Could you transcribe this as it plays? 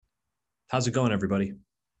How's it going, everybody?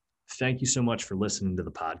 Thank you so much for listening to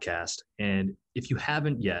the podcast. And if you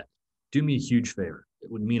haven't yet, do me a huge favor. It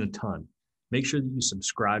would mean a ton. Make sure that you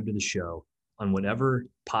subscribe to the show on whatever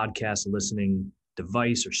podcast listening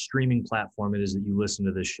device or streaming platform it is that you listen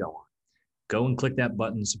to this show on. Go and click that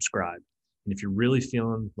button, subscribe. And if you're really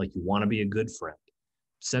feeling like you want to be a good friend,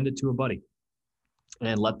 send it to a buddy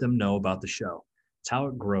and let them know about the show. It's how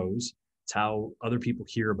it grows. It's how other people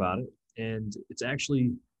hear about it. And it's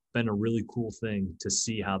actually been a really cool thing to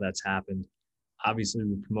see how that's happened. Obviously,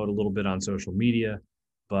 we promote a little bit on social media,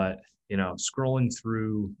 but scrolling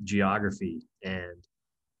through geography, and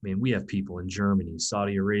I mean, we have people in Germany,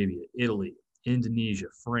 Saudi Arabia, Italy, Indonesia,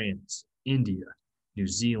 France, India, New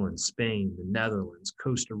Zealand, Spain, the Netherlands,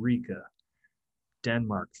 Costa Rica,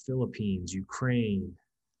 Denmark, Philippines, Ukraine,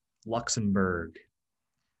 Luxembourg,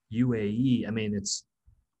 UAE. I mean,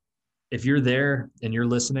 if you're there and you're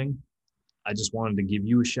listening, I just wanted to give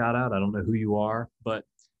you a shout out. I don't know who you are, but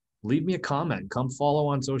leave me a comment. Come follow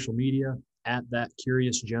on social media at That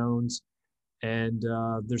Curious Jones. And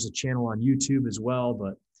there's a channel on YouTube as well,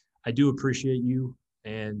 but I do appreciate you.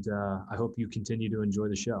 And I hope you continue to enjoy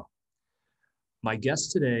the show. My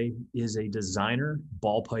guest today is a designer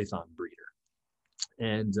ball python breeder.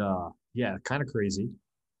 And kind of crazy.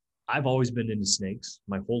 I've always been into snakes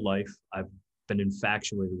my whole life. I've been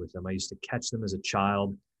infatuated with them. I used to catch them as a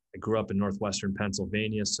child. I grew up in northwestern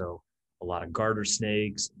Pennsylvania, so a lot of garter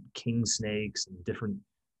snakes, king snakes, and different,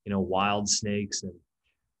 wild snakes. And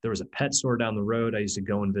there was a pet store down the road I used to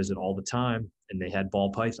go and visit all the time, and they had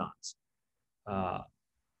ball pythons.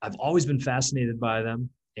 I've always been fascinated by them,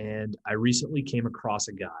 and I recently came across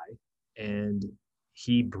a guy, and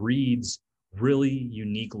he breeds really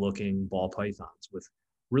unique-looking ball pythons with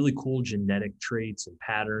really cool genetic traits and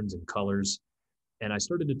patterns and colors. And I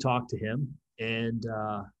started to talk to him, and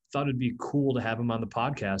thought it'd be cool to have him on the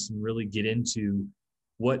podcast and really get into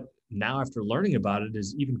what now, after learning about it,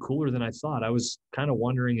 is even cooler than I thought. I was kind of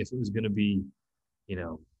wondering if it was going to be,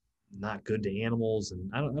 not good to animals.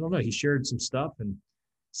 And I don't know. He shared some stuff and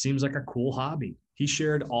seems like a cool hobby. He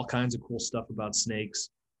shared all kinds of cool stuff about snakes,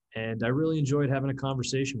 and I really enjoyed having a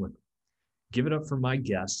conversation with him. Give it up for my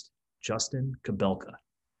guest, Justin Kobylka.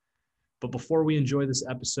 But before we enjoy this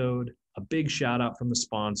episode, a big shout out from the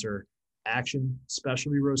sponsor, Action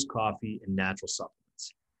Specialty Roast Coffee and Natural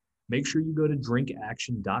Supplements. Make sure you go to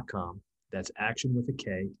drinkaction.com, that's action with a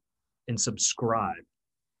K, and subscribe.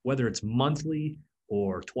 Whether it's monthly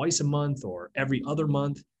or twice a month or every other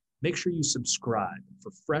month, make sure you subscribe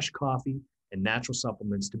for fresh coffee and natural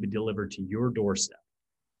supplements to be delivered to your doorstep.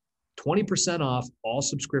 20% off all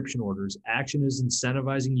subscription orders. Action is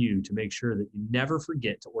incentivizing you to make sure that you never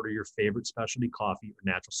forget to order your favorite specialty coffee or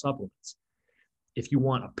natural supplements. If you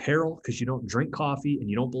want apparel because you don't drink coffee and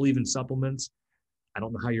you don't believe in supplements, I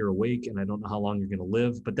don't know how you're awake and I don't know how long you're going to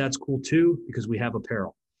live, but that's cool too because we have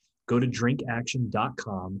apparel. Go to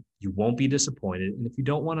drinkaction.com. You won't be disappointed. And if you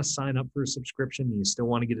don't want to sign up for a subscription and you still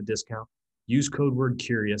want to get a discount, use code word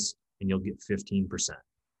CURIOUS and you'll get 15%.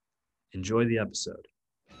 Enjoy the episode.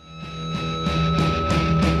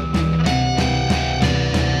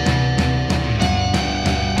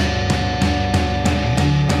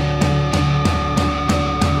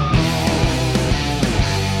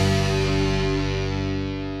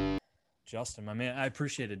 Justin, my man, I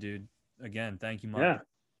appreciate it, dude. Again, thank you much. Yeah,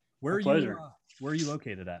 where are you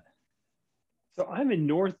located at? So I'm in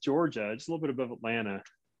North Georgia, just a little bit above Atlanta.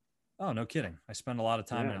 Oh, no kidding. I spend a lot of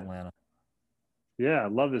time in Atlanta. Yeah, I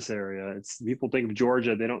love this area. It's people think of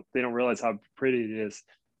Georgia, they don't realize how pretty it is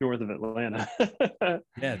north of Atlanta. Yeah,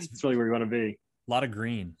 it's really where you want to be. A lot of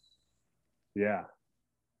green. Yeah.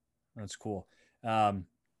 That's cool.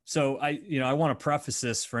 So I want to preface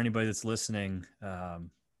this for anybody that's listening.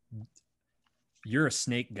 You're a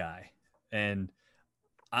snake guy and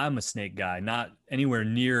I'm a snake guy, not anywhere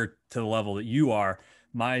near to the level that you are.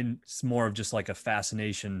 Mine's more of just like a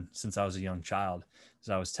fascination since I was a young child, as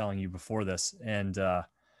I was telling you before this. And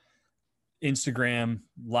Instagram,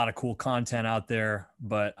 a lot of cool content out there,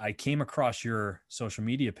 but I came across your social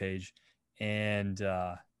media page and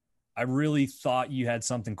I really thought you had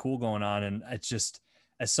something cool going on. And it's just,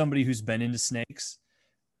 as somebody who's been into snakes,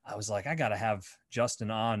 I was like, I got to have Justin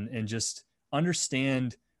on and just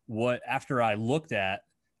understand what, after I looked at,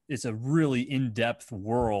 it's a really in-depth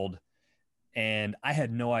world. And I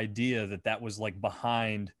had no idea that was like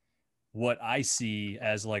behind what I see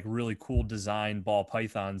as like really cool design ball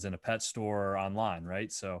pythons in a pet store or online.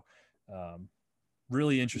 Right. So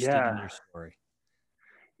really interested in your story.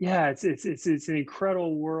 Yeah. It's an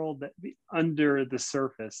incredible world that under the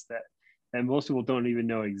surface that most people don't even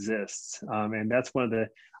know exists. And that's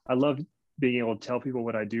I love being able to tell people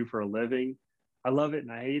what I do for a living. I love it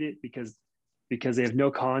and I hate it because they have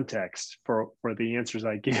no context for the answers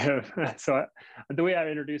I give. So the way I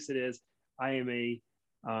introduce it is I am a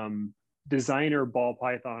designer ball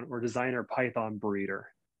python or designer python breeder.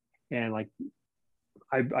 And like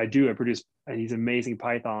I produce these amazing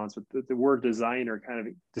pythons, but the word designer kind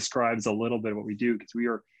of describes a little bit of what we do, because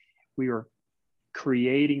we are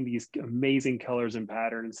creating these amazing colors and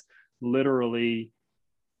patterns literally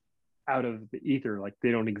out of the ether, like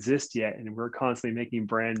they don't exist yet, and we're constantly making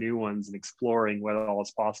brand new ones and exploring what all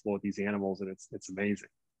is possible with these animals, and it's amazing.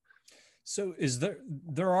 So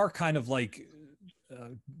there are kind of like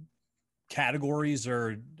categories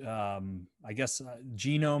or I guess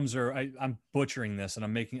genomes, or I'm butchering this and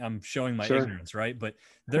I'm showing my ignorance, right? But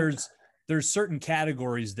there's certain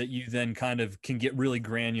categories that you then kind of can get really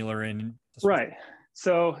granular in. Right.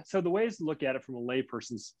 So the ways to look at it from a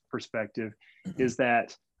layperson's perspective is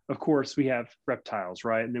that, of course, we have reptiles,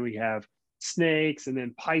 right? And then we have snakes, and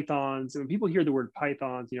then pythons. And when people hear the word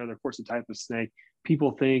pythons, you know, they're of course a type of snake.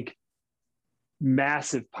 People think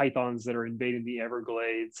massive pythons that are invading the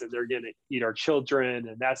Everglades and they're going to eat our children.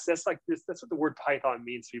 And that's like this. That's what the word python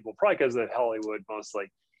means to people, probably because of Hollywood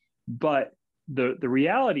mostly. But the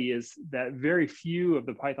reality is that very few of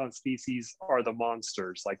the python species are the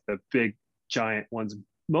monsters, like the big giant ones.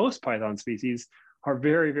 Most python species are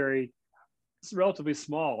very, very relatively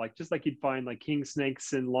small, like just like you'd find like king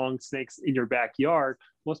snakes and long snakes in your backyard.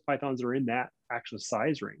 Most pythons are in that actual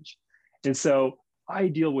size range. And so I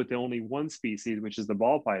deal with only one species, which is the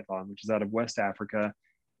ball python, which is out of West Africa.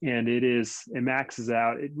 And it maxes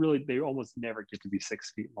out. They almost never get to be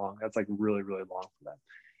 6 feet long. That's like really, really long for them.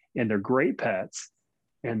 And they're great pets,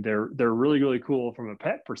 and they're really, really cool from a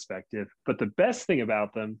pet perspective. But the best thing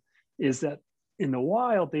about them is that in the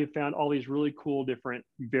wild, they've found all these really cool different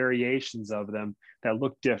variations of them that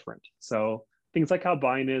look different. So things like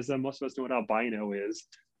albinism, most of us know what albino is,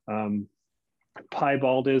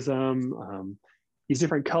 piebaldism, these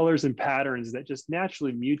different colors and patterns that just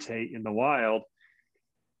naturally mutate in the wild.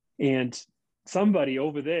 And somebody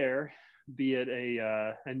over there, be it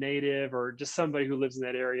a native or just somebody who lives in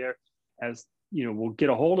that area, as you know, will get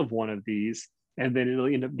a hold of one of these, and then it'll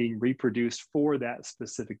end up being reproduced for that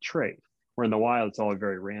specific trait. Where in the wild, it's all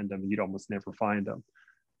very random, and you'd almost never find them.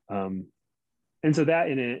 And so that,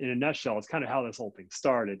 in a nutshell, is kind of how this whole thing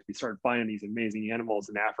started. We started finding these amazing animals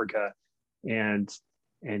in Africa, and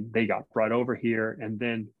they got brought over here, and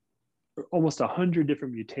then almost 100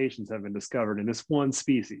 different mutations have been discovered in this one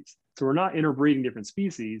species. So we're not interbreeding different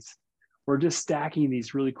species. We're just stacking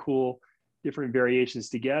these really cool different variations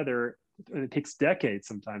together. And it takes decades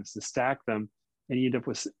sometimes to stack them. And you end up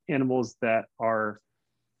with animals that are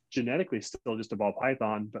genetically still just a ball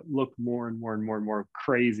python, but look more and more and more and more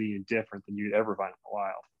crazy and different than you'd ever find in the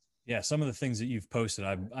wild. Yeah. Some of the things that you've posted,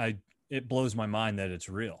 it blows my mind that it's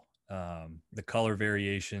real. The color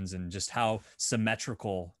variations and just how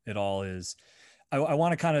symmetrical it all is. I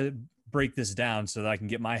want to kind of break this down so that I can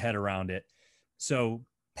get my head around it. So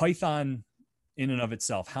python in and of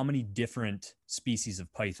itself, how many different species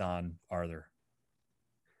of python are there?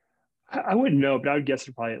 I wouldn't know, but I would guess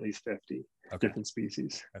there's probably at least 50 different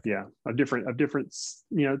species. Okay. Yeah, of different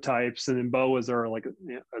types. And then boas are like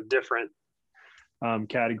a different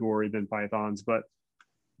category than pythons, but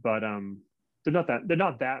they're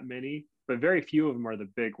not that many, but very few of them are the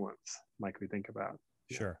big ones, like we think about.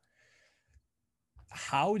 Sure.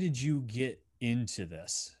 How did you get into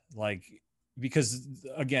this? Like, because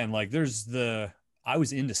again, like I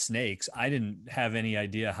was into snakes. I didn't have any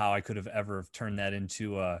idea how I could have ever turned that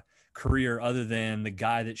into a career other than the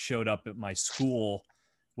guy that showed up at my school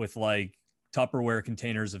with like Tupperware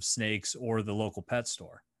containers of snakes or the local pet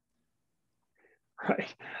store.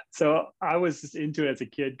 Right. So I was just into it as a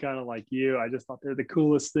kid, kind of like you. I just thought they're the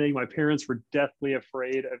coolest thing. My parents were deathly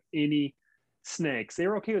afraid of any snakes. They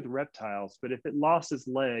were okay with reptiles, but if it lost its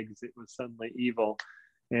legs, it was suddenly evil.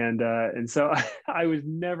 And so I was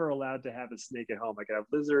never allowed to have a snake at home. I could have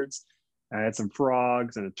lizards. I had some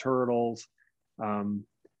frogs and turtles.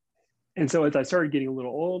 And so as I started getting a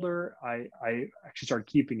little older, I actually started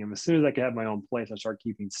keeping them. As soon as I could have my own place, I started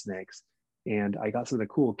keeping snakes. And I got some of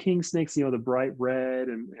the cool king snakes, the bright red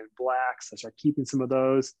and blacks. I started keeping some of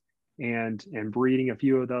those and breeding a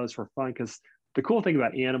few of those for fun. Because the cool thing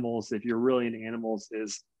about animals, if you're really into animals,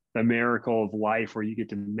 is the miracle of life, where you get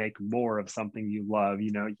to make more of something you love.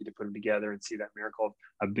 You get to put them together and see that miracle of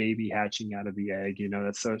a baby hatching out of the egg.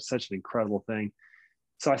 That's such an incredible thing.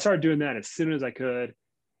 So I started doing that as soon as I could.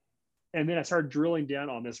 And then I started drilling down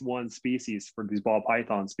on this one species for these ball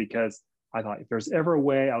pythons, because I thought if there's ever a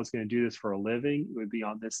way I was going to do this for a living, it would be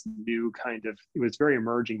on this new kind of, it was very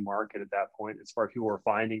emerging market at that point as far as people were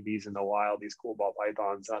finding these in the wild, these cool ball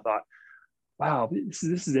pythons. And I thought, wow, this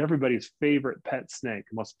is everybody's favorite pet snake,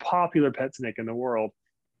 the most popular pet snake in the world.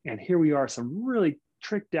 And here we are, some really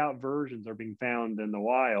tricked out versions are being found in the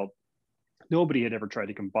wild. Nobody had ever tried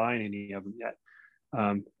to combine any of them yet.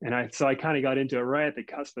 So I kind of got into it right at the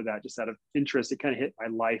cusp of that, just out of interest. It kind of hit my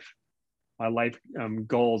life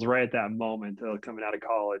goals right at that moment, coming out of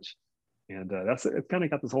college. And it kind of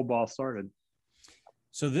got this whole ball started.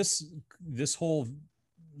 So this whole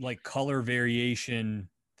like color variation,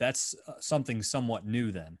 that's something somewhat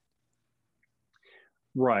new then.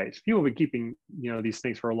 Right. People have been keeping, these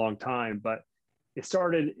things for a long time, but it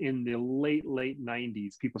started in the late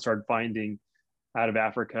 90s. People started finding out of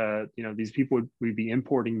Africa, these people would be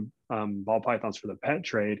importing ball pythons for the pet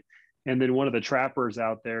trade. And then one of the trappers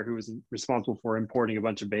out there who was responsible for importing a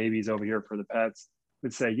bunch of babies over here for the pets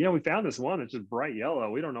would say, we found this one that's just bright yellow.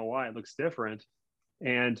 We don't know why it looks different.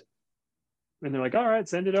 And they're like, all right,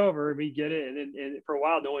 send it over. We get it. And for a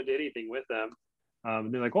while, no one did anything with them.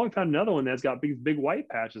 And they're like, we found another one that's got big white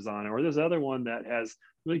patches on it, or this other one that has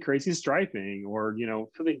really crazy striping, or,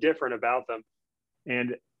 something different about them.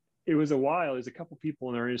 And it was a while. There's a couple people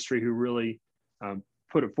in our industry who really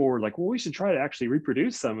put it forward, like, well, we should try to actually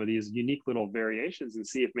reproduce some of these unique little variations and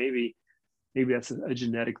see if maybe that's a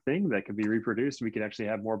genetic thing that could be reproduced. We could actually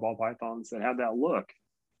have more ball pythons that have that look.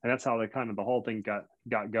 And that's how the whole thing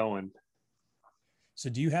got going. So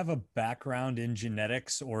do you have a background in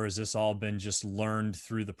genetics, or has this all been just learned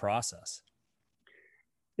through the process?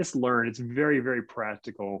 It's learned. It's very, very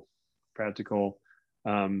practical,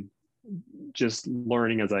 just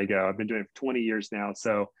learning as I go. I've been doing it for 20 years now.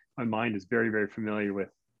 So my mind is very, very familiar with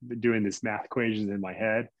doing this math equations in my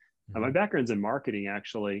head. My background's in marketing,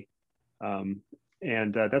 actually.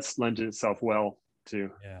 And that's lended itself well to,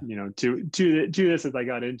 to this as I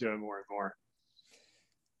got into it more and more.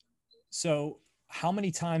 So how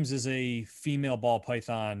many times is a female ball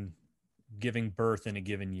python giving birth in a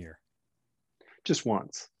given year? Just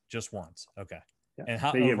once. Just once. Okay. Yeah. And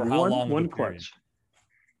how long? One clutch.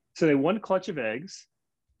 So they one clutch of eggs.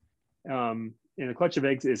 And a clutch of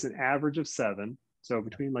eggs is an average of 7. So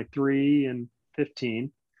between like 3 and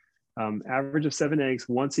 15, average of 7 eggs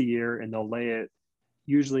once a year, and they'll lay it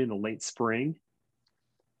usually in the late spring.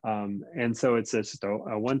 And so it's just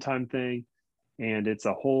a one-time thing, and it's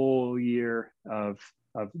a whole year of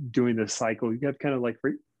doing this cycle. You have to kind of like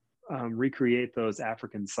recreate those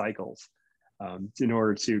African cycles in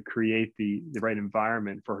order to create the right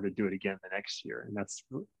environment for her to do it again the next year. And that's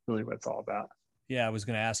really what it's all about. Yeah, I was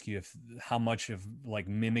going to ask you how much of like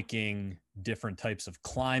mimicking different types of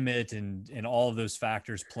climate and all of those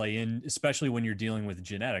factors play in, especially when you're dealing with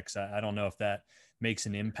genetics. I don't know if that makes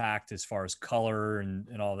an impact as far as color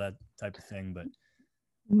and all that type of thing, but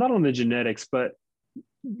not on the genetics, but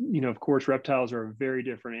of course, reptiles are a very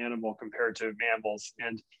different animal compared to mammals,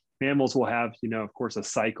 and mammals will have, of course, a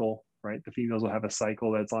cycle, right? The females will have a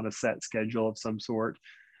cycle that's on a set schedule of some sort.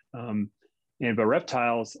 But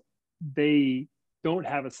reptiles, they don't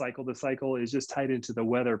have a cycle. The cycle is just tied into the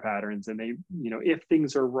weather patterns. And they, if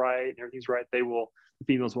things are right, everything's right, the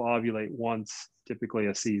females will ovulate once, typically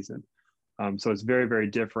a season. So it's very, very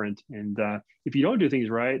different. And if you don't do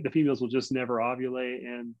things right, the females will just never ovulate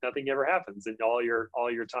and nothing ever happens. And all your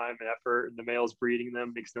time and effort and the males breeding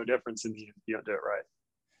them makes no difference if you don't do it right.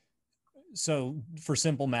 So for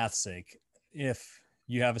simple math's sake, if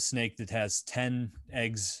you have a snake that has 10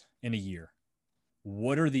 eggs in a year,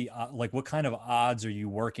 what are what kind of odds are you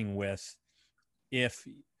working with and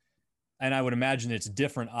I would imagine it's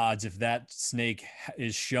different odds if that snake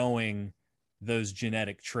is showing those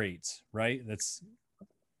genetic traits, right? That's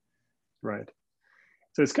right.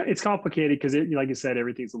 So it's complicated because like you said,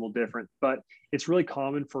 everything's a little different, but it's really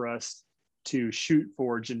common for us to shoot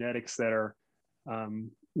for genetics that are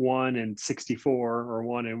 1 in 64 or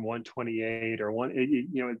 1 in 128 or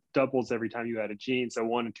it doubles every time you add a gene. So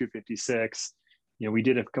 1 in 256. We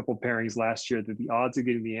did a couple of pairings last year that the odds of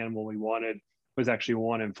getting the animal we wanted was actually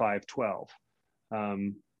 1 in 512.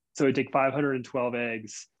 So it'd take 512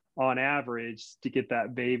 eggs on average to get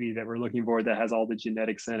that baby that we're looking for that has all the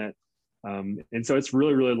genetics in it. And so it's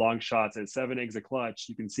really, really long shots. At 7 eggs a clutch,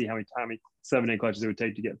 you can see how many 7 egg clutches it would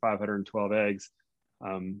take to get 512 eggs.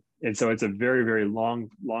 And so it's a very, very long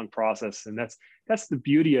process. And that's the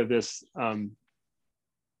beauty of this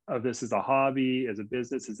as a hobby, as a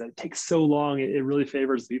business, is that it takes so long. It really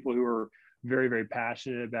favors people who are very, very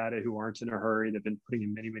passionate about it, who aren't in a hurry. They've been putting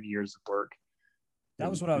in many, many years of work. That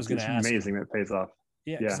was what I was going to ask. It's amazing that it pays off.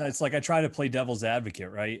 Yeah. It's like I try to play devil's advocate,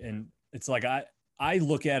 right? And it's like I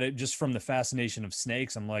look at it just from the fascination of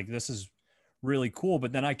snakes. I'm like, this is really cool.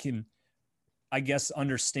 But then I can, I guess,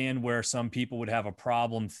 understand where some people would have a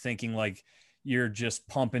problem thinking like you're just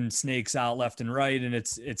pumping snakes out left and right. And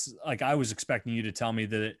it's like, I was expecting you to tell me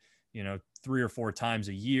that, 3 or 4 times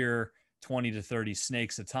a year, 20 to 30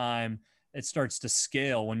 snakes a time, it starts to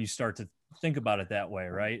scale when you start to think about it that way,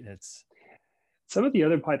 right? It's Some of the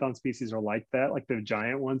other python species are like that, like the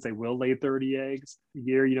giant ones. They will lay 30 eggs a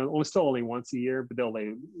year, still only once a year, but they'll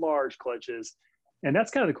lay large clutches. And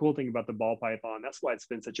that's kind of the cool thing about the ball python. That's why it's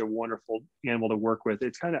been such a wonderful animal to work with.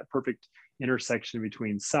 It's kind of that perfect intersection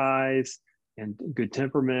between size and good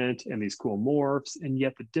temperament and these cool morphs. And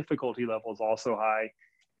yet the difficulty level is also high.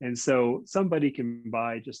 And so somebody can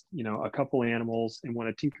buy just, a couple animals and want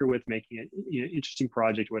to tinker with making it interesting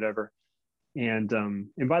project, whatever. And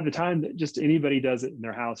by the time that just anybody does it in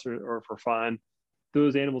their house or for fun,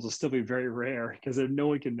 those animals will still be very rare because no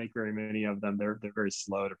one can make very many of them. They're very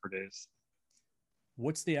slow to produce.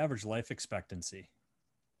 What's the average life expectancy?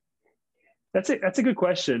 That's a good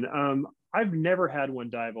question. I've never had one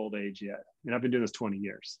die of old age yet, and I've been doing this 20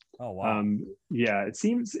 years. Oh, wow. Yeah, it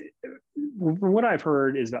seems, from what I've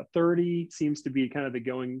heard, is about 30 seems to be kind of the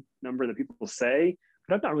going number that people say,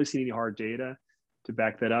 but I've not really seen any hard data to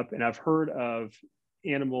back that up. And I've heard of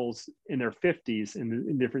animals in their 50s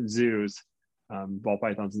in different zoos, ball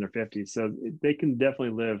pythons in their 50s. So they can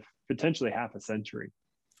definitely live potentially half a century.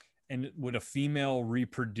 And would a female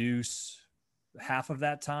reproduce half of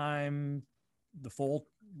that time, the full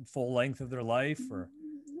length of their life? Or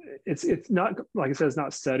it's not, like I said, it's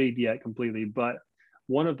not studied yet completely, but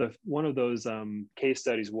one of those case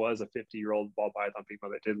studies was a 50-year-old ball python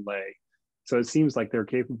female that did lay. So it seems like they're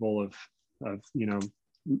capable of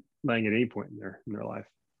laying at any point in their life.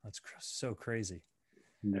 That's so crazy.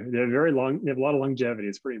 They're very long. They have a lot of longevity.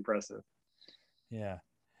 It's pretty impressive. Yeah.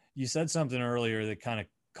 You said something earlier that kind of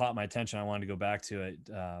caught my attention. I wanted to go back to it.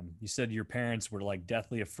 You said your parents were like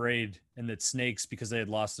deathly afraid and that snakes, because they had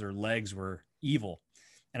lost their legs, were evil.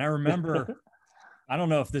 And I remember, I don't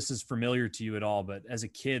know if this is familiar to you at all, but as a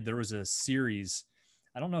kid, there was a series,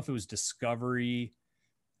 I don't know if it was Discovery,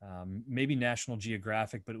 maybe National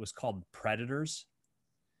Geographic, but it was called Predators.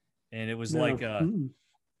 And it was like,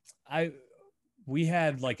 we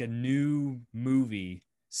had like a new movie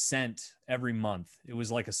sent every month. It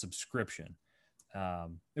was like a subscription.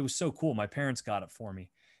 It was so cool. My parents got it for me.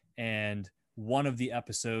 And one of the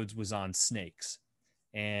episodes was on snakes.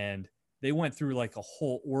 And they went through like a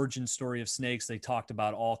whole origin story of snakes. They talked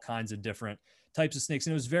about all kinds of different types of snakes.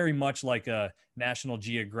 And it was very much like a National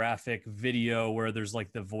Geographic video where there's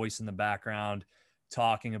like the voice in the background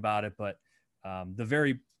talking about it. But the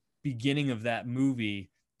very beginning of that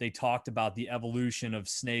movie, they talked about the evolution of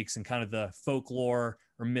snakes and kind of the folklore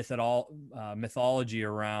or mythology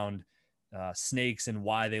around snakes and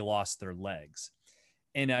why they lost their legs.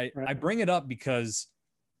 And I bring it up because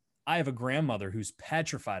I have a grandmother who's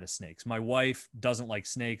petrified of snakes. My wife doesn't like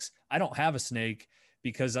snakes. I don't have a snake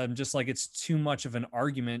because I'm just like, it's too much of an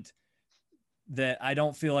argument that I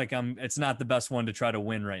don't feel like it's not the best one to try to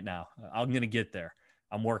win right now. I'm going to get there.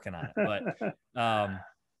 I'm working on it.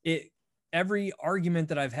 But every argument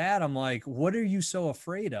that I've had, I'm like, what are you so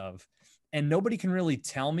afraid of? And nobody can really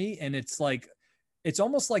tell me. And it's like, it's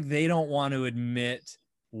almost like they don't want to admit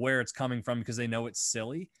where it's coming from because they know it's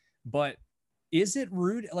silly. But is it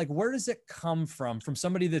rude? Like, where does it come from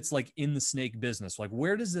somebody that's like in the snake business? Like,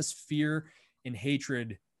 where does this fear and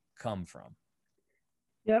hatred come from?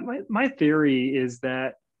 Yeah, my theory is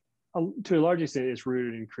that to a large extent it's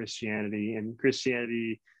rooted in Christianity. And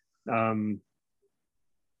Christianity, the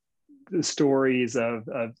stories of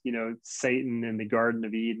Satan in the Garden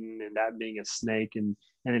of Eden and that being a snake, and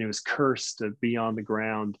then it was cursed to be on the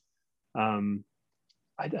ground.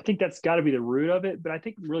 I think that's got to be the root of it, but I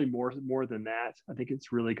think really more than that, I think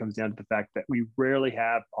it's really comes down to the fact that we rarely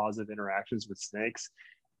have positive interactions with snakes.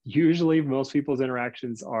 Usually most people's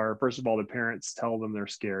interactions are, first of all, the parents tell them they're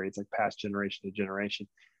scary. It's like passed generation to generation.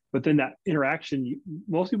 But then that interaction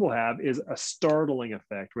most people have is a startling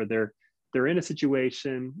effect where they're in a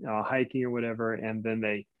situation, hiking or whatever, and then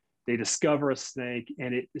they discover a snake,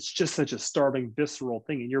 and it's just such a startling, visceral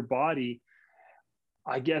thing in your body.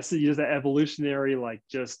 I guess it's just that evolutionary, like,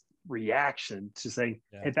 just reaction to saying,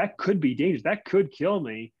 yeah, hey, that could be dangerous. That could kill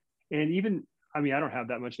me. And even, I mean, I don't have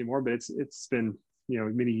that much anymore, but it's been,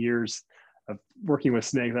 many years of working with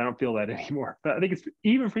snakes. I don't feel that anymore. But I think it's,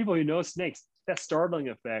 even for people who know snakes, that startling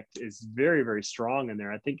effect is very, very strong in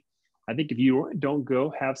there. I think if you don't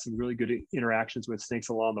go have some really good interactions with snakes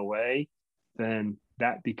along the way, then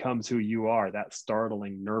that becomes who you are, that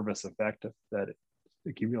startling, nervous effect that it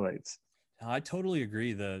accumulates. I totally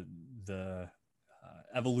agree. The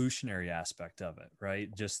evolutionary aspect of it, right?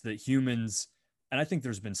 Just that humans, and I think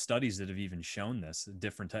there's been studies that have even shown this.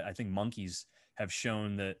 I think monkeys have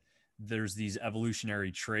shown that there's these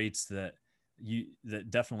evolutionary traits that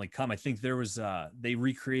definitely come. I think there was they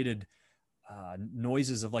recreated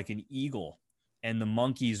noises of like an eagle, and the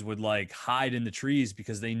monkeys would like hide in the trees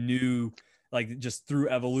because they knew, like, just through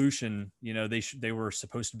evolution, they were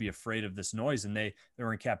supposed to be afraid of this noise, and they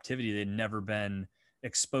were in captivity. They'd never been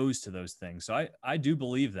exposed to those things. So I do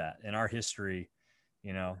believe that in our history,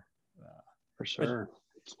 for sure.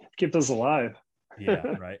 Keep those alive. Yeah,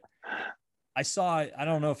 right. I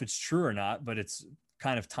don't know if it's true or not, but it's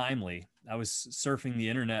kind of timely. I was surfing the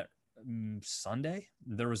internet Sunday.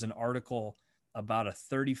 There was an article about a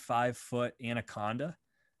 35-foot anaconda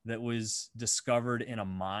that was discovered in a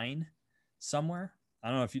mine somewhere. I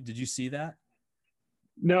don't know if did you see that?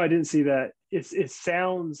 No, I didn't see that. It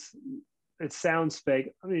sounds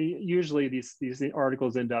fake. I mean, usually these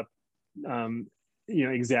articles end up,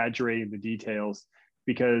 exaggerating the details,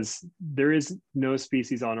 because there is no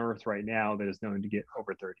species on Earth right now that is known to get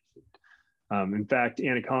over 30 feet. In fact,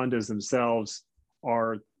 anacondas themselves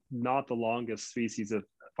are not the longest species of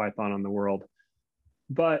python in the world.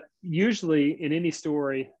 But usually in any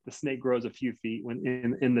story, the snake grows a few feet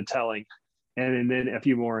when in the telling, and then a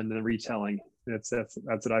few more in the retelling. That's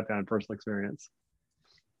what I found, personal experience.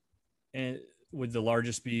 And would the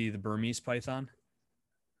largest be the Burmese python?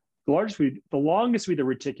 The longest would be the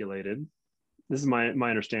reticulated. This is my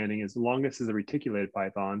understanding, is the longest is the reticulated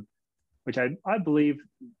python, which I believe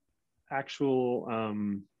actual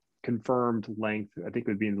confirmed length, I think,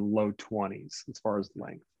 would be in the low 20s as far as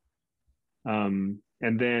length.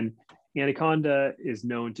 And then anaconda is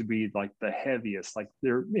known to be like the heaviest. Like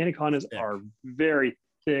their anacondas are very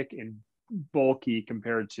thick and bulky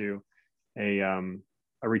compared to a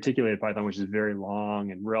reticulated python, which is very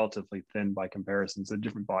long and relatively thin by comparison. So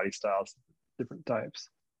different body styles, different types.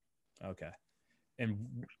 Okay.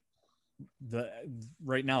 And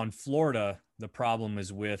right now in Florida, the problem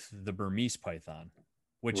is with the Burmese python,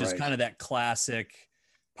 which is kind of that classic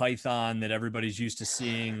python that everybody's used to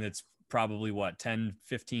seeing. That's probably 10,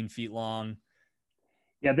 15 feet long.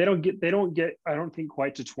 Yeah, they don't get, I don't think,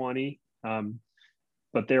 quite to 20.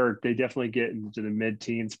 But they definitely get into the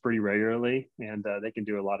mid-teens pretty regularly, and they can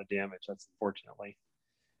do a lot of damage. That's unfortunately.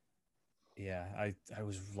 Yeah, I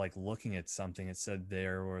was like looking at something. It said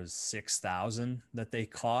there was 6,000 that they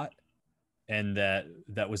caught, and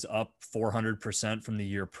that was up 400% from the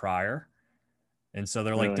year prior. And so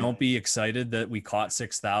they're like, don't be excited that we caught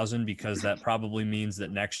 6,000, because that probably means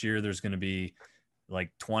that next year there's going to be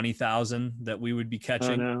like 20,000 that we would be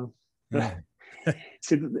catching. Oh, no.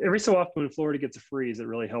 See, every so often when Florida gets a freeze, it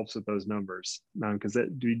really helps with those numbers, because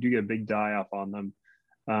you do get a big die off on them.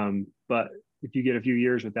 But if you get a few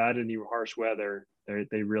years without any harsh weather,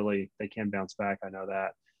 they can bounce back. I know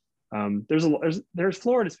that. There's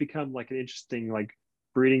Florida's become like an interesting like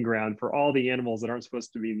breeding ground for all the animals that aren't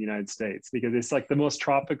supposed to be in the United States, because it's like the most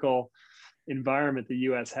tropical environment the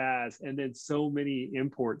U.S. has, and then so many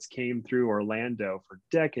imports came through Orlando for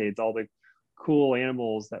decades. All the cool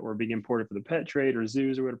animals that were being imported for the pet trade or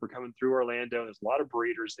zoos or whatever coming through Orlando. There's a lot of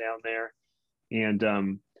breeders down there,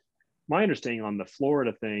 and my understanding on the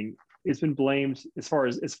Florida thing, it's been blamed as far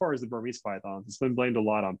as the Burmese pythons. It's been blamed a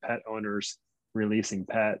lot on pet owners releasing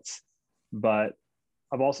pets, but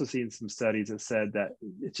I've also seen some studies that said that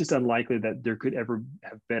it's just unlikely that there could ever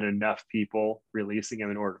have been enough people releasing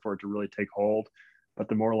them in order for it to really take hold. But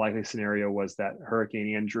the more likely scenario was that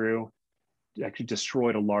Hurricane Andrew actually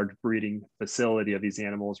destroyed a large breeding facility of these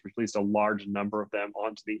animals, released a large number of them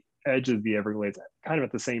onto the edge of the Everglades, kind of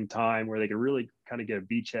at the same time, where they could really kind of get a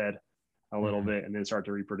beachhead a little bit and then start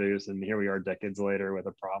to reproduce. And here we are decades later with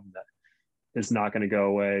a problem that is not going to go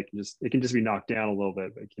away. It can just be knocked down a little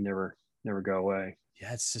bit, but it can never go away.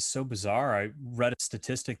 Yeah, it's just so bizarre. I read a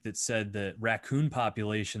statistic that said that raccoon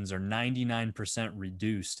populations are 99%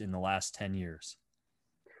 reduced in the last 10 years.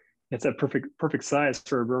 It's a perfect size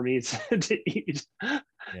for a Burmese to eat.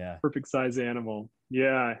 Yeah. Perfect size animal.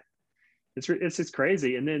 Yeah. It's just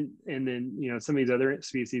crazy. And then, some of these other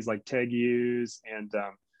species like tegus and,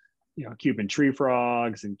 Cuban tree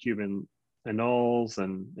frogs and Cuban anoles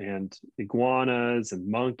and iguanas and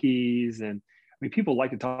monkeys. And I mean, people like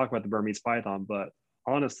to talk about the Burmese python, but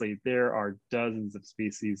honestly, there are dozens of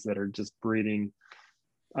species that are just breeding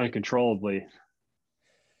uncontrollably.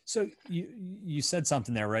 So you said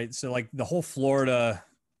something there, right? So like the whole Florida,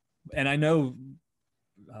 and I know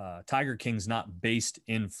Tiger King's not based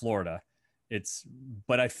in Florida.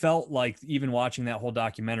 But I felt like even watching that whole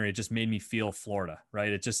documentary, it just made me feel Florida,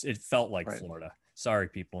 right? It felt like Florida. Sorry,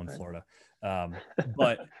 people in Florida.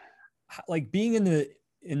 But like being in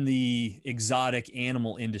in the exotic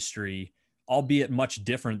animal industry, albeit much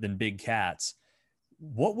different than big cats.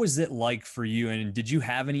 What was it like for you? And did you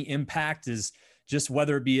have any impact? Is just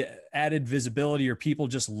whether it be added visibility or people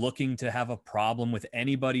just looking to have a problem with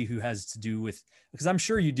anybody who has to do with, because I'm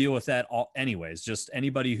sure you deal with that all anyways, just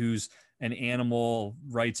anybody who's an animal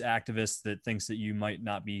rights activist that thinks that you might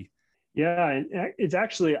not be. Yeah, and it's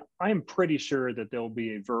actually, I'm pretty sure that there'll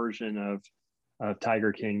be a version of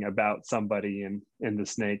Tiger King about somebody in the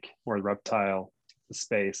snake or reptile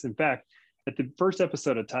space. In fact, at the first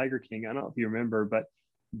episode of Tiger King, I don't know if you remember, but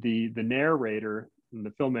the narrator and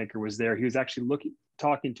the filmmaker was there. He was actually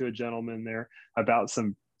talking to a gentleman there about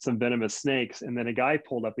some venomous snakes, and then a guy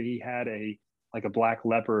pulled up and he had a black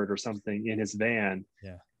leopard or something in his van.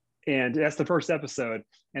 Yeah, and that's the first episode,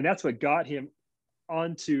 and that's what got him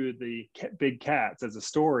onto the big cats as a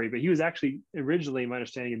story. But he was actually originally, my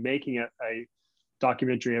understanding, making a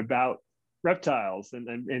documentary about reptiles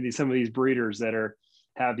and some of these breeders that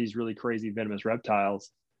have these really crazy venomous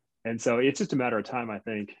reptiles. And so it's just a matter of time, I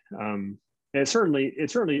think. It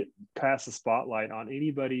certainly casts a spotlight on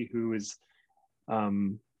anybody who is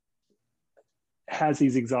has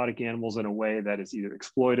these exotic animals in a way that is either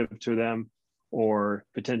exploitive to them or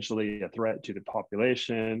potentially a threat to the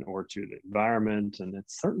population or to the environment. And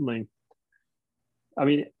it's certainly, I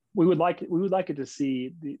mean, we would like it to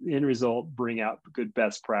see the end result bring out good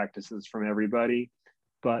best practices from everybody.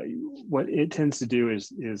 But what it tends to do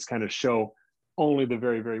is kind of show only the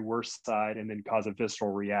very, very worst side and then cause a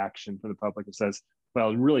visceral reaction from the public that says,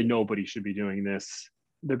 well, really nobody should be doing this.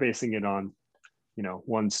 They're basing it on,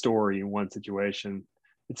 one story, one situation.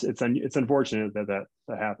 It's unfortunate that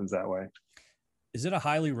happens that way. Is it a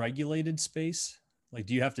highly regulated space? Like,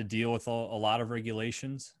 do you have to deal with a lot of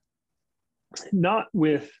regulations? Not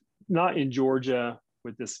in Georgia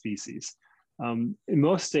with this species. In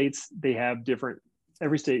most states, they have different.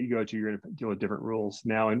 Every state you go to, you're going to deal with different rules.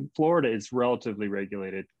 Now in Florida, it's relatively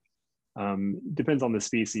regulated. Depends on the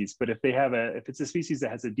species, but if it's a species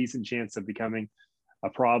that has a decent chance of becoming a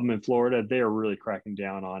problem in Florida, they are really cracking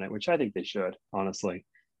down on it, which I think they should. Honestly,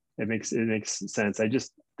 it makes sense. They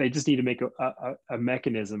just need to make a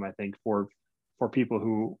mechanism, I think, for people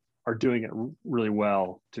who are doing it really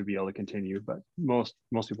well to be able to continue. But most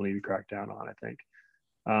people need to crack down on, I think.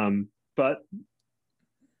 But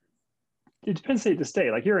it depends state to state.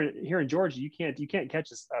 Like here in Georgia, you can't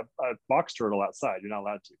catch a box turtle outside. You're not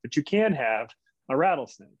allowed to, but you can have a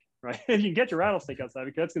rattlesnake, right? You can catch a rattlesnake outside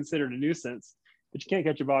because that's considered a nuisance, but you can't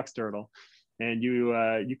catch a box turtle. And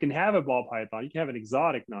you can have a ball python. You can have an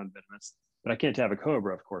exotic non-venomous, but I can't have a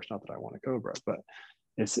cobra, of course. Not that I want a cobra, but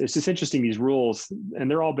it's just interesting, these rules, and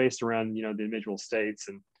they're all based around the individual states.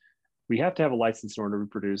 And we have to have a license in order to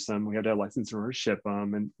reproduce them. We have to have a license in order to ship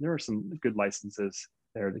them, and there are some good licenses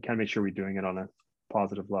there to kind of make sure we're doing it on a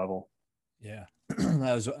positive level. Yeah.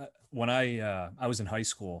 That was when I was in high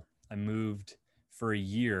school. I moved for a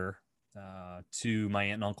year to my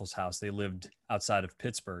aunt and uncle's house. They lived outside of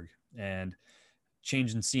Pittsburgh, and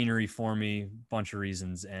changing scenery for me, bunch of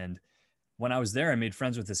reasons. And when I was there, I made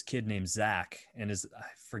friends with this kid named Zach, and I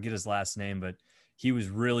forget his last name, but he was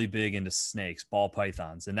really big into snakes, ball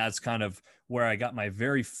pythons. And that's kind of where I got my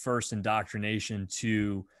very first indoctrination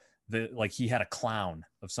to he had a clown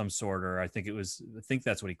of some sort, or I think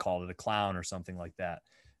that's what he called it, a clown or something like that.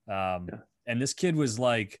 Yeah. And this kid was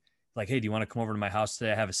like, hey, do you want to come over to my house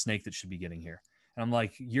today? I have a snake that should be getting here. And I'm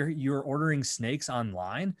like, you're ordering snakes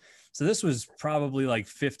online? So this was probably like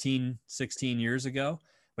 15, 16 years ago,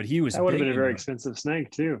 but that would have been a very expensive snake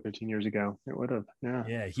too. 15 years ago. It would have. Yeah.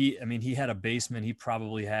 Yeah. He had a basement. He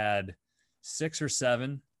probably had 6 or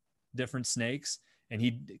 7 different snakes. And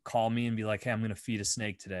he'd call me and be like, hey, I'm going to feed a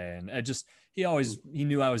snake today. And he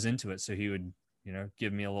knew I was into it. So he would,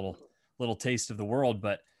 give me a little taste of the world.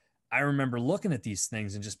 But I remember looking at these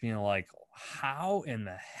things and just being like, how in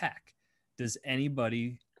the heck does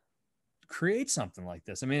anybody create something like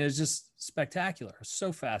this? I mean, it's just spectacular. I'm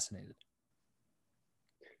so fascinated.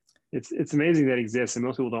 It's amazing that it exists. And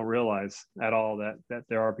most people don't realize at all that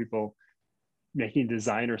there are people making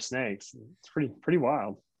designer snakes. It's pretty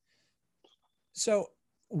wild. So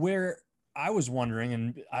where I was wondering,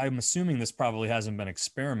 and I'm assuming this probably hasn't been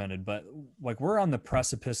experimented, but like we're on the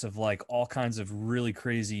precipice of like all kinds of really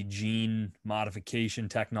crazy gene modification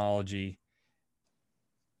technology.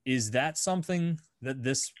 Is that something that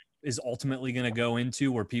this is ultimately going to go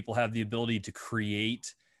into, where people have the ability to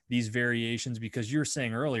create these variations? Because you're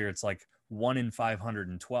saying earlier, it's like 1 in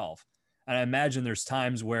 512. And I imagine there's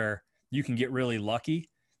times where you can get really lucky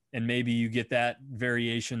and maybe you get that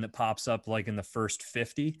variation that pops up like in the first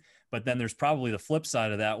 50, but then there's probably the flip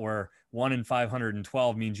side of that where 1 in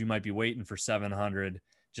 512 means you might be waiting for 700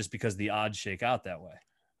 just because the odds shake out that way.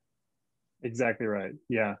 Exactly right.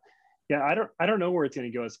 Yeah. Yeah. I don't know where it's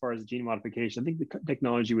going to go as far as gene modification. I think the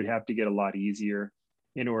technology would have to get a lot easier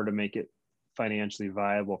in order to make it financially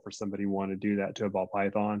viable for somebody who want to do that to a ball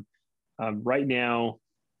python. Right now,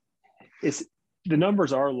 the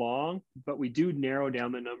numbers are long, but we do narrow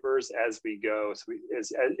down the numbers as we go. So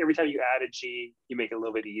every time you add a gene, you make it a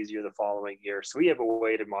little bit easier the following year. So we have a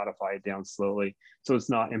way to modify it down slowly, so it's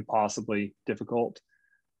not impossibly difficult.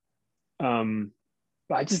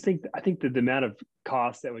 But I think that the amount of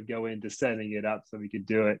cost that would go into setting it up so we could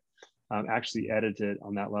do it, actually edit it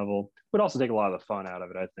on that level, would also take a lot of the fun out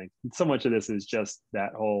of it. I think so much of this is just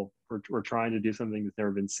that whole we're trying to do something that's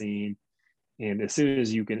never been seen. And as soon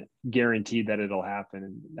as you can guarantee that it'll happen,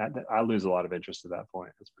 and that I lose a lot of interest at that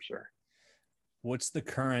point, that's for sure. What's the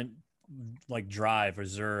current like drive?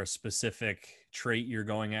 Is there a specific trait you're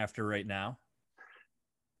going after right now?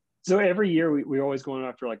 So every year we're always going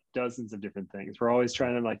after like dozens of different things. We're always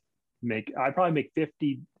trying to I probably make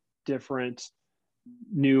 50 different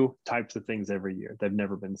new types of things every year that have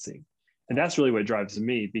never been seen. And that's really what drives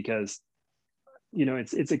me, because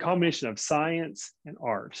it's a combination of science and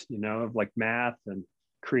art, of like math and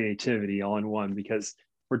creativity all in one, because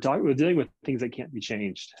we're dealing with things that can't be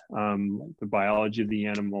changed. The biology of the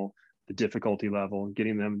animal, the difficulty level,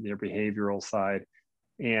 getting them their behavioral side,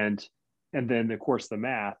 and then of course the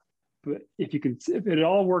math. But if it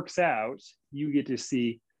all works out, you get to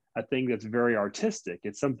see a thing that's very artistic.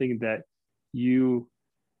 It's something that you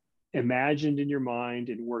imagined in your mind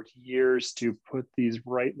and worked years to put these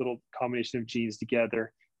right little combination of genes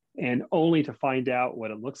together, and only to find out what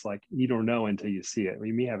it looks like. You don't know until you see it.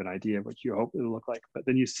 You may have an idea of what you hope it'll look like, but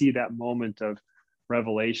then you see that moment of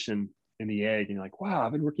revelation in the egg, and you're like, wow,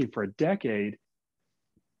 I've been working for a decade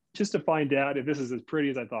just to find out if this is as pretty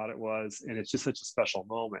as I thought it was. And it's just such a special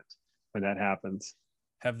moment when that happens.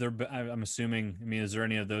 Have there been, I'm assuming, is there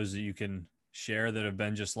any of those that you can share that have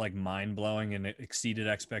been just like mind-blowing and exceeded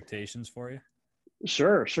expectations for you?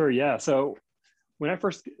 Sure. Yeah. So when I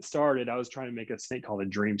first started, I was trying to make a snake called a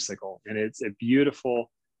dreamsicle, and it's a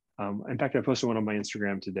beautiful, in fact, I posted one on my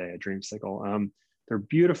Instagram today, a dreamsicle. They're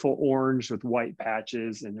beautiful orange with white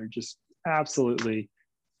patches, and they're just absolutely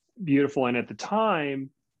beautiful. And at the time,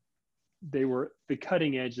 they were the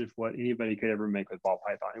cutting edge of what anybody could ever make with ball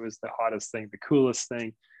python. It was the hottest thing, the coolest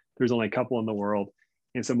thing. There's only a couple in the world.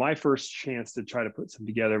 And so my first chance to try to put some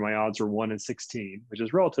together, my odds were 1 in 16, which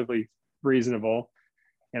is relatively reasonable.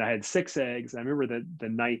 And I had 6 eggs. I remember that the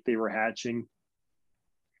night they were hatching,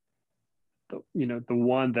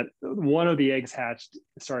 one of the eggs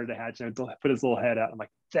started to hatch, and I put his little head out. I'm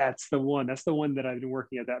like, that's the one that I've been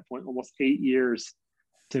working at that point almost 8 years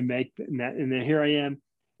to make. And then here I am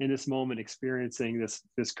in this moment, experiencing this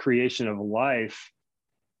creation of life,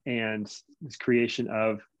 and this creation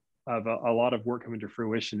of a lot of work coming to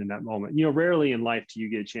fruition in that moment. Rarely in life do you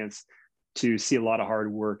get a chance to see a lot of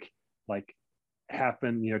hard work like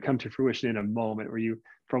happen, come to fruition in a moment where you,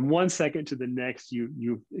 from one second to the next,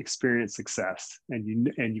 you experience success, and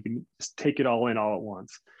you can just take it all in all at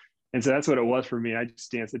once. And so that's what it was for me. I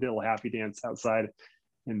just danced, I did a little happy dance outside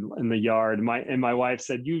in the yard. My wife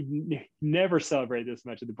said, "You never celebrate this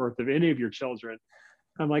much at the birth of any of your children."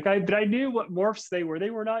 I'm like, but I knew what morphs they were. They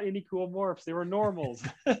were not any cool morphs. They were normals.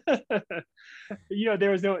 There was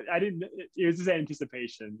it was just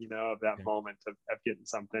anticipation, of that moment of getting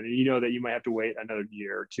something. And that you might have to wait another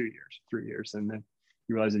year or 2 years, 3 years. And then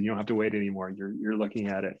you realize that you don't have to wait anymore. You're looking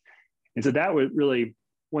at it. And so that was really,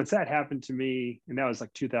 once that happened to me, and that was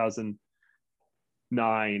like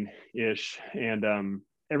 2009-ish. And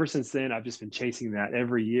ever since then, I've just been chasing that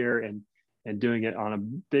every year, and doing it on a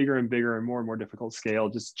bigger and bigger and more difficult scale,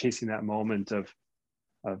 just chasing that moment of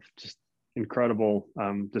just incredible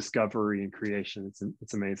discovery and creation.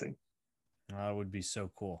 It's amazing. That would be so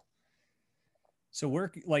cool. So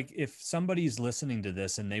if somebody's listening to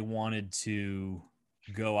this and they wanted to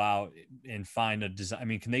go out and find a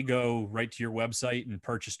design, can they go right to your website and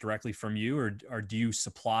purchase directly from you, or do you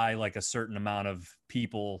supply like a certain amount of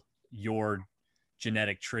people your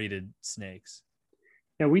genetic traded snakes?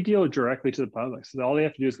 Yeah, we deal directly to the public. So all they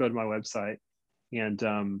have to do is go to my website and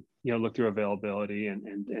look through availability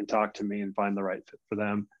and talk to me and find the right fit for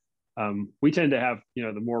them. We tend to have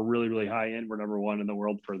the more really, really high end. We're number one in the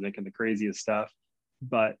world for making the craziest stuff.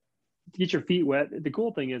 But to get your feet wet, the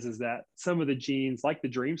cool thing is that some of the genes, like the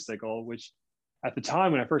dreamsicle, which at the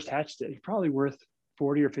time when I first hatched it, it's probably worth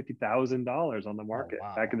 $40,000 or $50,000 on the market. Oh,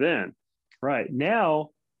 wow. Back then. Right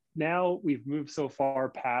now, now we've moved so far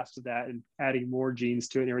past that and adding more genes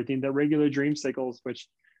to it and everything that regular dream cycles, which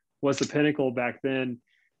was the pinnacle back then,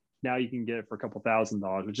 now you can get it for a couple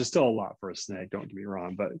 $1,000s, which is still a lot for a snake, don't get me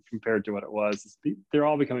wrong, but compared to what it was, they're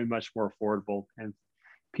all becoming much more affordable, and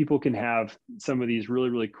people can have some of these really,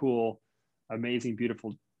 really cool, amazing,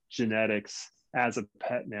 beautiful genetics as a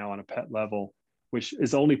pet now on a pet level, which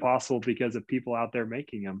is only possible because of people out there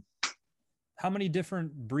making them. How many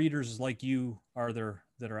different breeders like you are there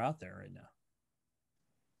that are out there right now?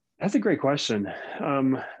 That's a great question.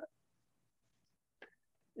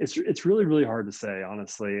 It's really, really hard to say,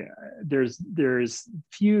 honestly. There's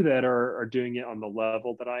few that are doing it on the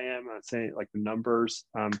level that I am. I'd say like the numbers,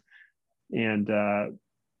 and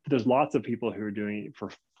there's lots of people who are doing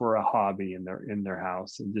it for a hobby in their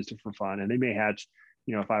house and just for fun. And they may hatch,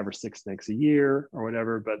 5 or 6 snakes a year or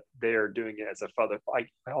whatever, but they are doing it as a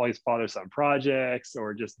always father-son projects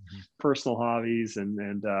or just personal hobbies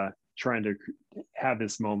and trying to have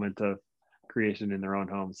this moment of creation in their own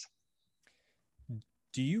homes.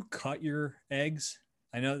 Do you cut your eggs?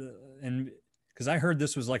 I know, and because I heard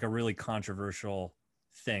this was like a really controversial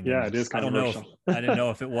thing. Yeah, it is controversial. I didn't know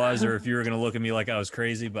if it was, or if you were going to look at me like I was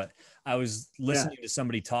crazy, but I was listening to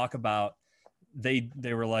somebody talk about, they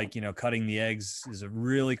were like, cutting the eggs is a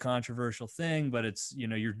really controversial thing, but it's,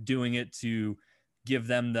 you're doing it to give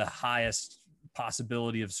them the highest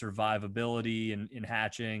possibility of survivability in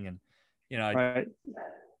hatching. And, right.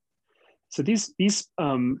 So these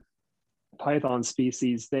python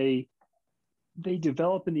species, they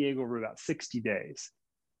develop in the egg over about 60 days.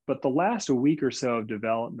 But the last week or so of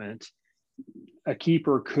development, a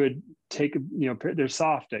keeper could take, they're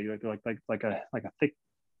soft egg, like a thick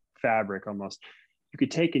fabric almost. You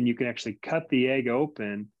could take and you can actually cut the egg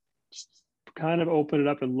open, just kind of open it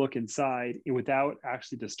up and look inside without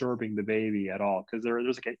actually disturbing the baby at all, because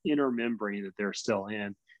there's like an inner membrane that they're still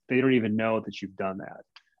in. They don't even know that you've done that.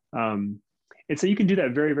 And so you can do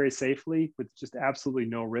that very, very safely with just absolutely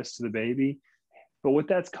no risk to the baby. But what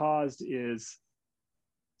that's caused is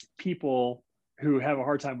people who have a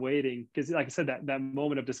hard time waiting, because like I said, that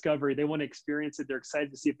moment of discovery, they want to experience it. They're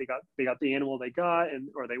excited to see if they got the animal they got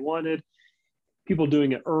or they wanted. People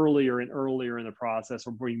doing it earlier and earlier in the process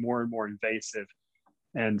are being more and more invasive.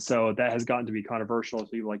 And so that has gotten to be controversial. So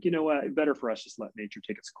people are like, what, better for us just let nature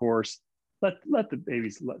take its course. Let the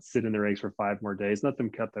babies sit in their eggs for 5 more days. Let them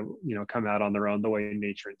come out on their own the way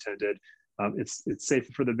nature intended. It's safe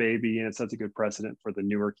for the baby, and it sets a good precedent for the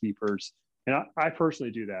newer keepers. And I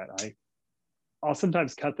personally do that. I'll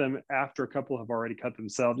sometimes cut them after a couple have already cut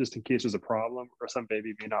themselves, just in case there's a problem or some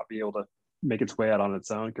baby may not be able to make its way out on its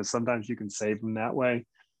own, because sometimes you can save them that way.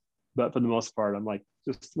 But for the most part, I'm like,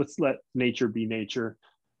 just let's let nature be nature.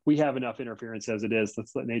 We have enough interference as it is.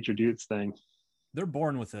 Let's let nature do its thing. They're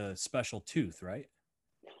born with a special tooth, right?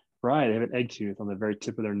 Right. They have an egg tooth on the very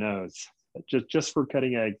tip of their nose, just for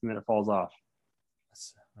cutting eggs, and then it falls off.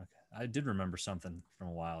 Okay. I did remember something from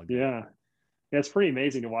a while ago. Yeah. It's pretty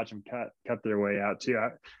amazing to watch them cut their way out too.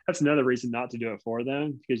 That's another reason not to do it for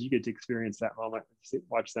them, because you get to experience that moment,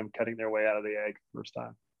 watch them cutting their way out of the egg first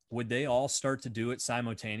time. Would they all start to do it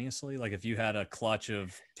simultaneously? Like if you had a clutch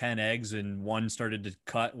of 10 eggs and one started to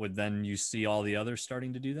cut, would then you see all the others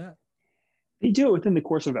starting to do that? They do it within the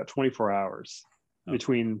course of about 24 hours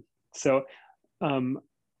between. So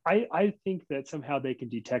I think that somehow they can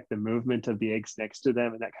detect the movement of the eggs next to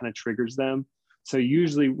them, and that kind of triggers them. So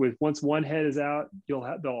usually once one head is out, they'll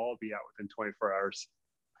all be out within 24 hours.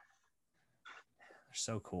 They're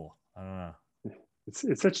so cool. I don't know.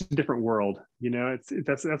 It's such a different world. That's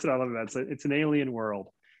what I love about it. It's an alien world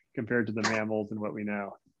compared to the mammals and what we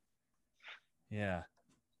know. Yeah.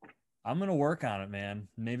 I'm going to work on it, man.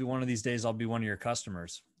 Maybe one of these days I'll be one of your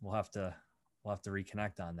customers. We'll have to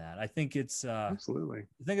reconnect on that. I think it's absolutely.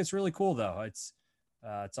 I think it's really cool though. It's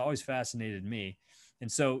always fascinated me.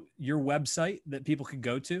 And so your website that people could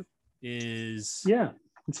go to is,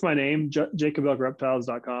 it's my name,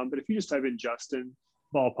 jacobelgreptiles.com. But if you just type in Justin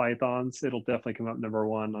ball pythons, it'll definitely come up number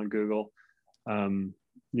 1 on Google.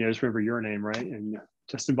 Just remember your name, right? And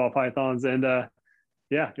Justin ball pythons, and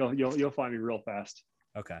you'll find me real fast.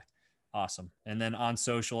 Okay. Awesome. And then on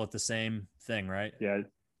social at the same thing, right?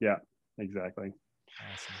 Yeah, exactly.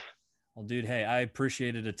 Awesome. Well, dude, hey, I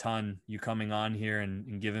appreciate it a ton, you coming on here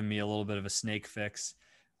and giving me a little bit of a snake fix.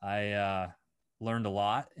 I learned a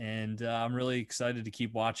lot, and I'm really excited to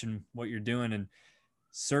keep watching what you're doing, and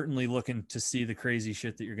certainly looking to see the crazy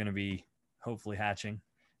shit that you're going to be hopefully hatching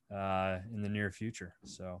in the near future.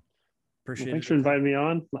 So appreciate it. Thanks for inviting me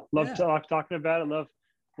on. Love talking about it.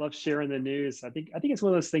 Love sharing the news. I think it's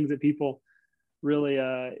one of those things that people really,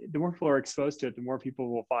 the more people are exposed to it, the more people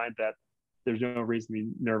will find that there's no reason to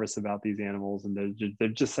be nervous about these animals, and they're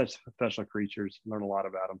just such special creatures. Learn a lot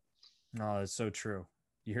about them. No, it's so true.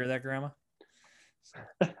 You hear that, Grandma?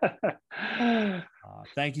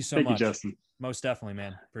 Thank you so Thank much. you, Justin. Most definitely,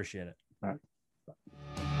 man. Appreciate it. All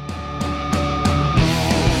right.